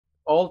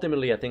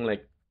ultimately, I think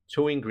like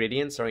two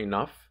ingredients are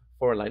enough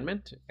for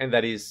alignment. And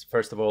that is,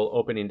 first of all,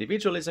 open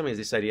individualism is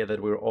this idea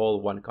that we're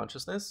all one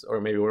consciousness, or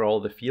maybe we're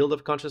all the field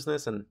of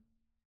consciousness, and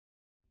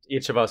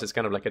each of us is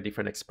kind of like a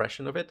different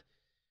expression of it.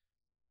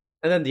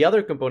 And then the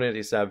other component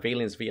is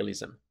valence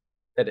realism,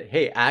 that,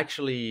 hey,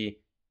 actually,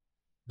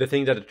 the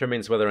thing that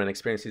determines whether an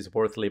experience is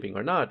worth living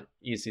or not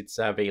is its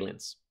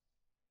valence.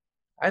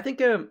 I think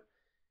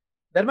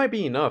that might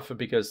be enough,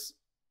 because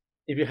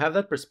if you have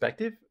that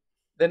perspective,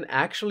 then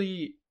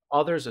actually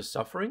others'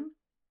 suffering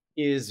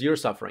is your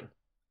suffering.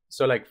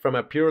 So, like, from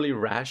a purely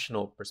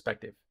rational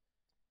perspective,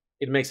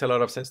 it makes a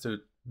lot of sense to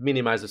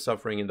minimize the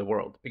suffering in the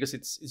world, because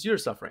it's your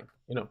suffering.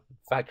 You know,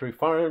 factory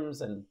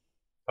farms and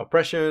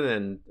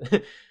oppression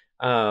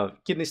and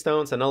kidney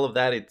stones and all of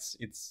that. It's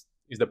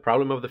the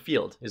problem of the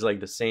field. It's like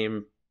the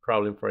same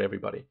problem for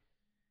everybody.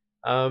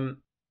 And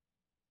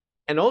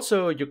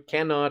also, you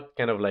cannot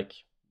kind of like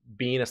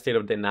be in a state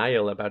of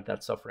denial about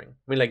that suffering.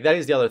 I mean, like, that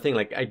is the other thing.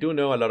 Like, I do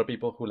know a lot of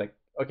people who, like,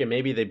 okay,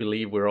 maybe they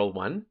believe we're all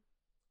one,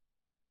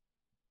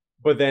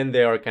 but then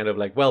they are kind of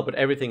like, well, but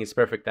everything is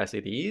perfect as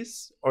it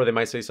is. Or they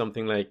might say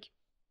something like,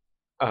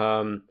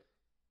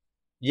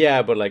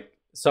 yeah, but like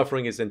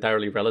suffering is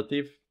entirely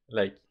relative.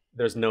 Like,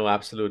 there's no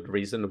absolute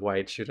reason why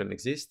it shouldn't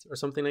exist, or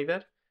something like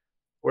that.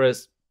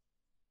 Whereas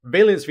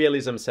valence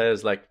realism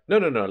says, like, no,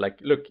 like,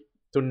 look,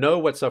 to know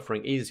what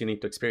suffering is, you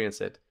need to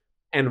experience it.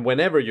 And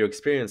whenever you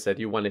experience it,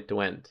 you want it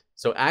to end.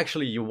 So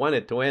actually, you want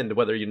it to end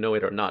whether you know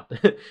it or not.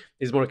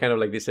 It's more kind of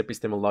like this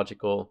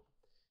epistemological,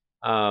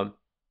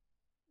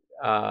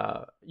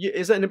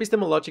 is an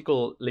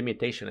epistemological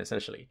limitation,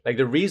 essentially. Like,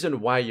 the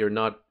reason why you're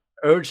not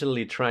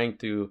urgently trying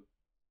to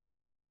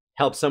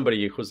help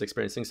somebody who's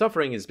experiencing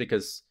suffering is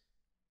because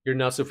you're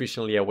not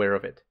sufficiently aware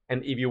of it.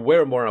 And if you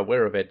were more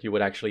aware of it, you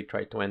would actually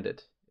try to end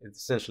it. It's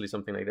essentially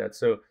something like that.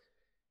 So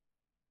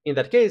in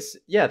that case,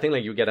 yeah, I think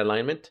like you get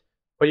alignment,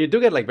 but you do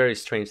get like very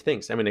strange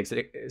things. I mean,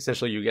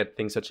 essentially you get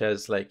things such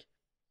as like,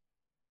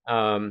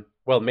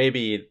 well,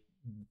 maybe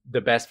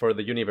the best for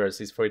the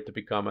universe is for it to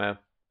become a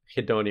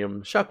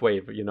hedonium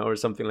shockwave, you know, or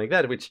something like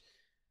that, which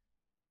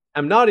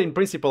I'm not in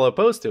principle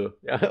opposed to.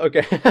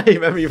 Okay,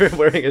 I'm even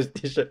wearing a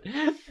t-shirt.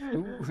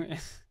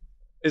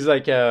 It's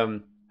like,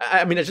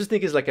 I mean, I just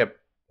think it's like a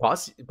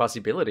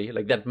possibility.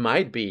 Like, that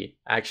might be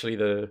actually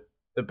the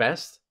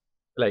best.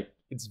 Like,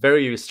 it's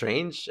very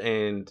strange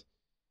and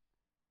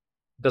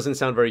doesn't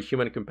sound very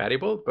human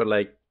compatible, but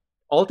like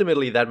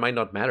ultimately that might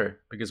not matter,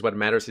 because what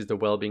matters is the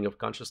well-being of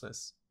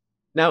consciousness.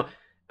 Now,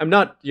 I'm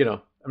not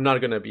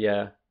going to be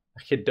a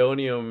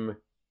hedonium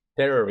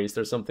terrorist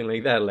or something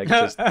like that. Like,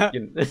 just,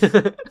 you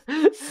know,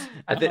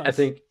 I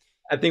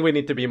think we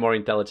need to be more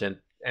intelligent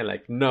and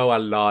like know a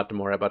lot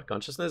more about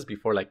consciousness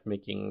before like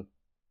making,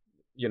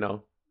 you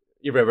know,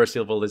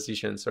 irreversible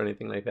decisions or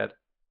anything like that.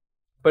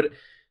 But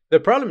the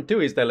problem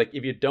too is that like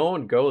if you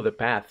don't go the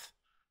path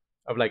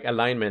of like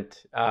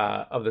alignment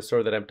of the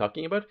sort that I'm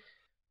talking about,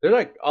 there are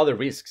like other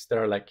risks that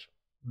are like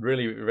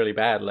really, really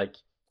bad. Like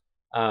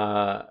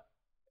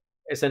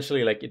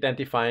essentially like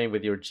identifying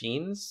with your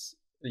genes,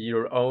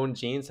 your own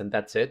genes, and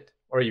that's it.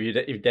 Or you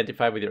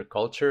identify with your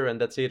culture and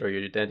that's it. Or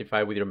you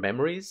identify with your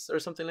memories or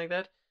something like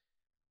that.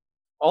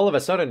 All of a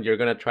sudden, you're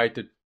gonna try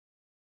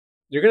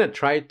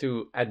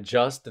to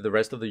adjust the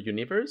rest of the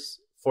universe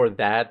for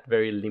that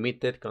very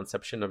limited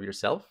conception of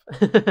yourself.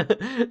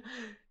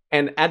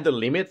 And at the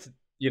limit,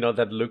 you know,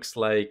 that looks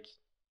like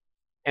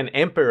an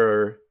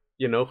emperor,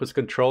 you know, who's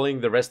controlling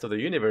the rest of the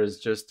universe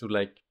just to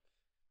like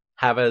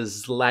have a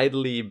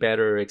slightly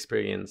better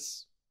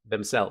experience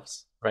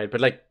themselves, right?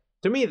 But like,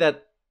 to me,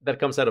 that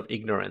comes out of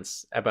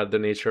ignorance about the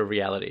nature of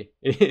reality.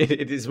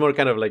 It is more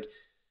kind of like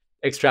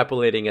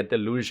extrapolating a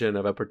delusion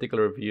of a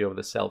particular view of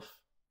the self,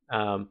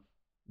 than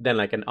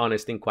like an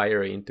honest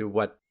inquiry into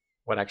what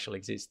actually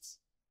exists.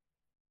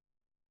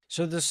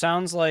 So this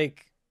sounds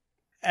like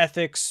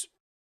ethics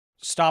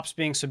stops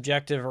being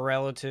subjective or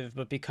relative,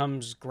 but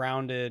becomes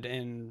grounded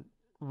in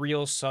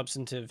real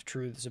substantive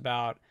truths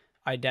about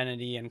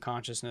identity and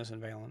consciousness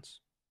and valence.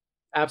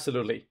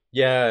 Absolutely.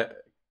 Yeah.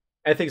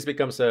 Ethics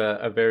becomes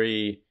a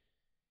very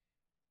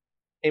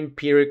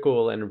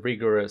empirical and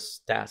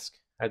rigorous task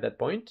at that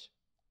point.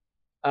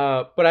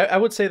 But I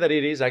would say that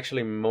it is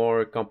actually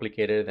more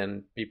complicated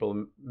than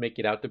people make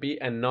it out to be,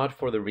 and not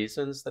for the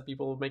reasons that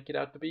people make it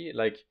out to be.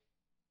 Like,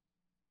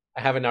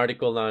 I have an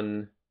article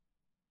on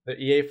the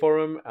EA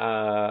forum.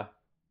 I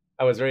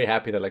was very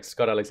happy that like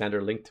Scott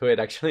Alexander linked to it,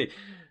 actually,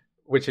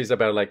 which is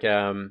about like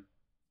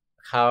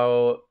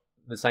how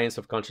the science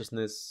of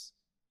consciousness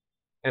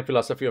and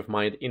philosophy of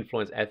mind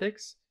influence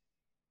ethics.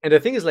 And the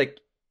thing is, like,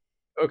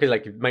 okay,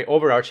 like my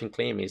overarching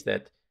claim is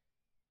that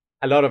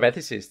a lot of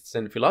ethicists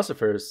and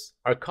philosophers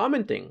are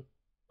commenting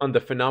on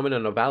the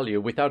phenomenon of value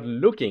without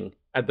looking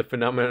at the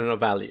phenomenon of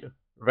value,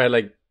 right?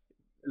 Like,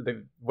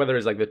 whether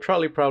it's like the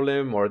trolley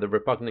problem or the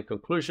repugnant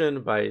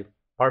conclusion by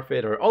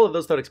Parfit or all of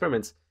those thought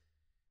experiments,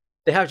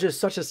 they have just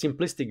such a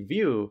simplistic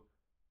view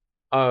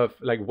of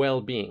like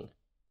well-being.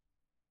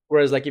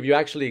 Whereas like if you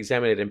actually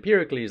examine it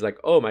empirically, it's like,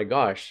 oh my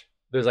gosh,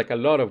 there's like a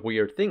lot of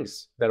weird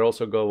things that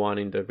also go on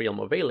in the realm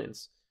of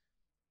valence.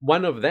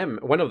 one of them,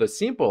 one of the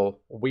simple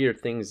weird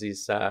things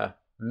is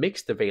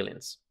mixed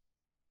valence.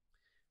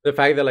 The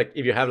fact that like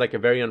if you have like a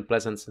very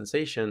unpleasant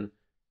sensation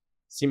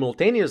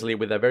simultaneously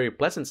with a very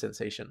pleasant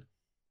sensation,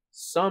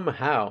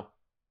 somehow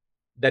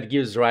that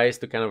gives rise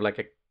to kind of like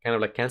a kind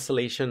of like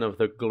cancellation of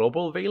the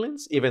global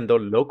valence, even though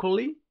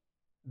locally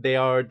they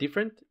are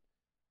different.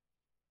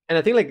 And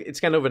I think like it's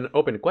kind of an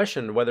open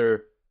question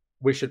whether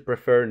we should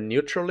prefer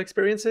neutral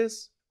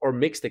experiences or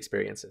mixed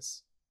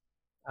experiences.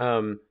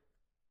 Um,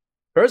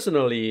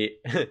 Personally,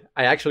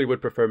 I actually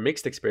would prefer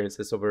mixed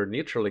experiences over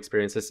neutral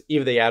experiences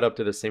if they add up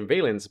to the same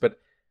valence, but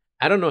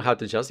I don't know how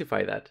to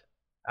justify that.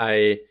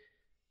 I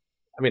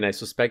I mean, I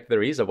suspect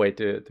there is a way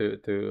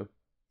to.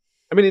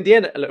 I mean, in the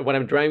end, what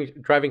I'm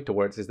driving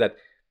towards is that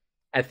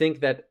I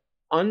think that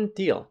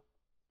until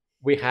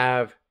we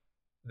have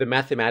the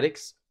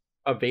mathematics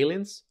of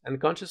valence and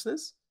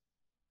consciousness,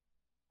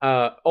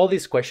 all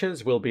these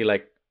questions will be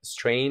like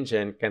strange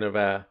and kind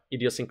of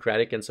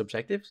idiosyncratic and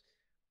subjective.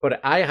 But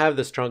I have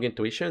the strong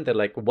intuition that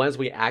like once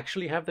we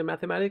actually have the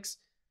mathematics,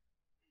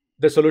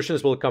 the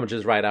solutions will come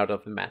just right out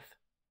of the math,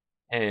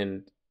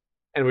 and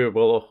we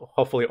will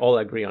hopefully all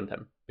agree on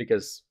them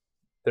because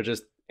they're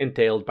just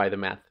entailed by the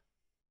math.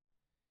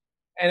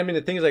 And I mean,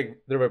 the things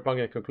like the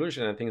repugnant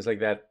conclusion and things like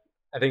that,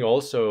 I think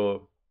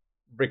also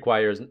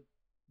requires,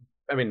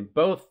 I mean,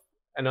 both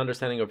an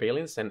understanding of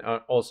aliens and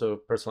also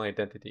personal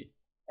identity.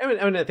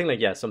 I think like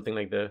yeah, something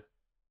like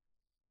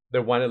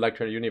the one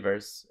electron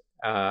universe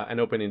and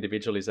open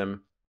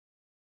individualism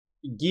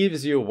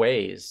gives you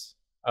ways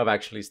of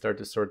actually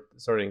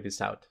sorting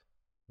this out.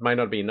 Might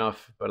not be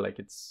enough, but like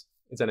it's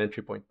an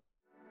entry point.